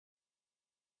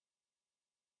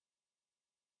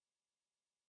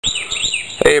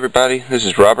Hey everybody, this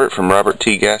is Robert from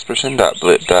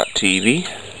roberttgasperson.blip.tv.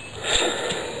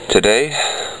 Today,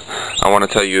 I want to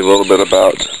tell you a little bit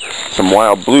about some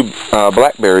wild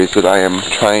blackberries that I am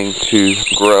trying to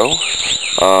grow.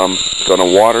 Going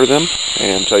to water them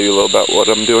and tell you a little about what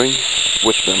I'm doing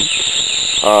with them.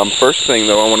 First thing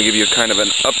though, I want to give you kind of an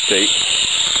update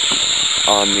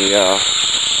on the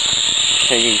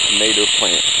hanging tomato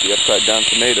plant, the upside down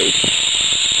tomatoes.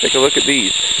 Take a look at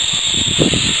these.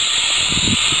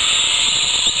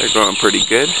 They're growing pretty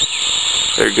good.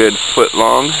 They're a good foot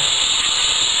long,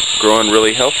 growing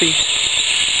really healthy,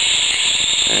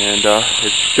 and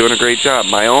it's doing a great job.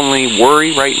 My only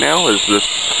worry right now is this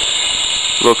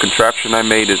little contraption I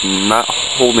made is not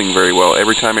holding very well.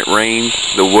 Every time it rains,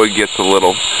 the wood gets a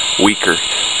little weaker.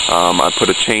 I put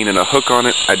a chain and a hook on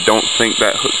it. I don't think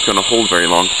that hook's going to hold very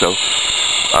long, so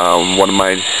one of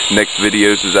my next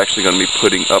videos is actually going to be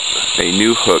putting up a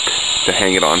new hook to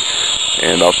hang it on,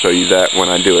 and I'll show you that when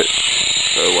I do it.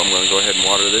 So I'm going to go ahead and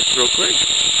water this real quick.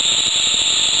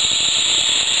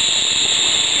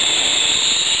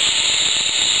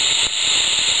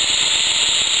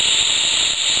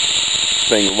 This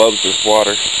thing loves this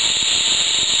water.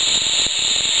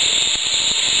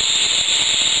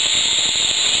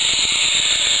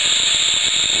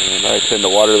 And I tend to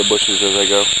water the bushes as I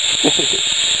go.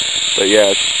 But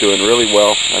yeah, it's doing really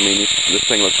well. I mean, this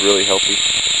thing looks really healthy.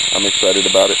 I'm excited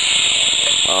about it.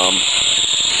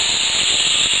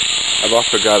 I've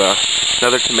also got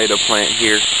another tomato plant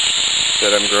here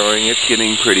that I'm growing. It's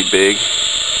getting pretty big.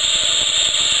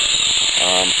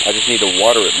 I just need to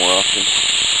water it more often.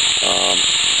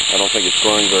 I don't think it's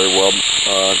growing very well.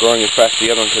 Growing as fast as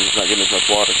the other one because it's not getting as much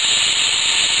water.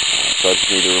 So I just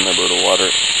need to remember to water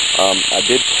it. I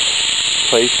did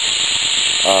place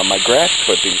my grass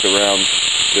clippings around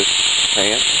this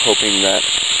plant, hoping that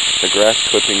the grass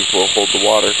clippings will hold the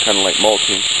water, kind of like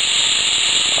mulching.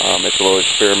 It's a little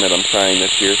experiment I'm trying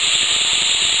this year.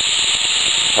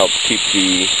 Helps keep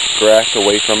the grass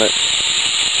away from it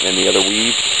and the other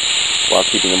weeds while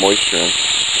keeping the moisture in.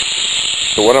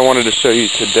 So what I wanted to show you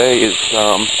today is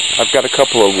I've got a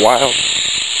couple of wild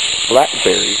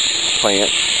blackberry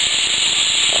plants.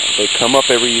 They come up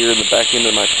every year in the back end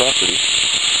of my property,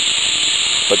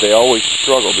 but they always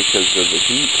struggle because of the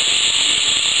heat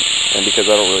and because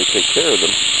I don't really take care of them.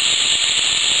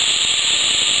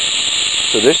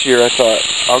 So this year I thought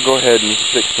I'll go ahead and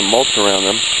stick some mulch around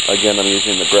them. Again, I'm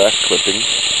using the grass clippings,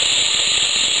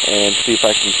 and see if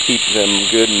I can keep them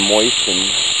good and moist and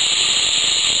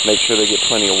make sure they get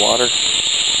plenty of water,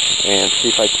 and see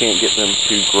if I can't get them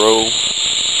to grow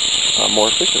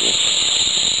more efficiently.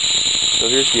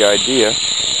 So here's the idea.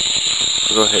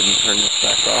 I'll go ahead and turn this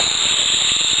back off.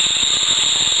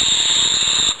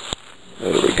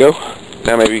 There we go.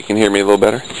 Now maybe you can hear me a little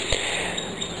better.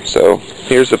 So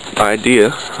here's the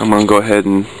idea. I'm going to go ahead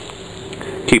and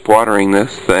keep watering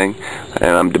this thing,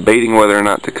 and I'm debating whether or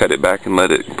not to cut it back and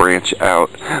let it branch out.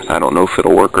 I don't know if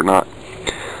it'll work or not.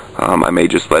 I may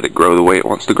just let it grow the way it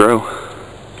wants to grow.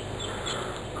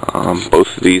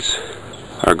 Both of these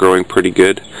are growing pretty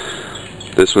good.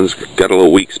 This one's got a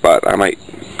little weak spot. I might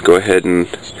go ahead and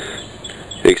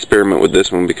experiment with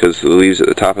this one because the leaves at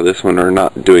the top of this one are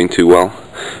not doing too well.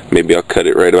 Maybe I'll cut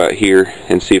it right about here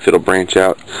and see if it'll branch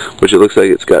out, which it looks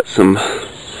like it's got some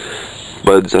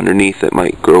buds underneath that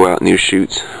might grow out new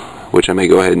shoots, which I may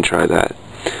go ahead and try that.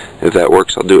 If that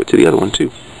works, I'll do it to the other one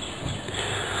too.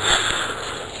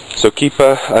 So keep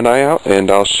an eye out,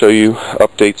 and I'll show you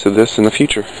updates of this in the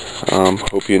future.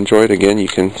 Hope you enjoyed. Again, you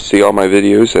can see all my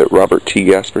videos at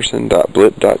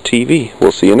roberttgasperson.blip.tv.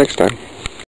 We'll see you next time.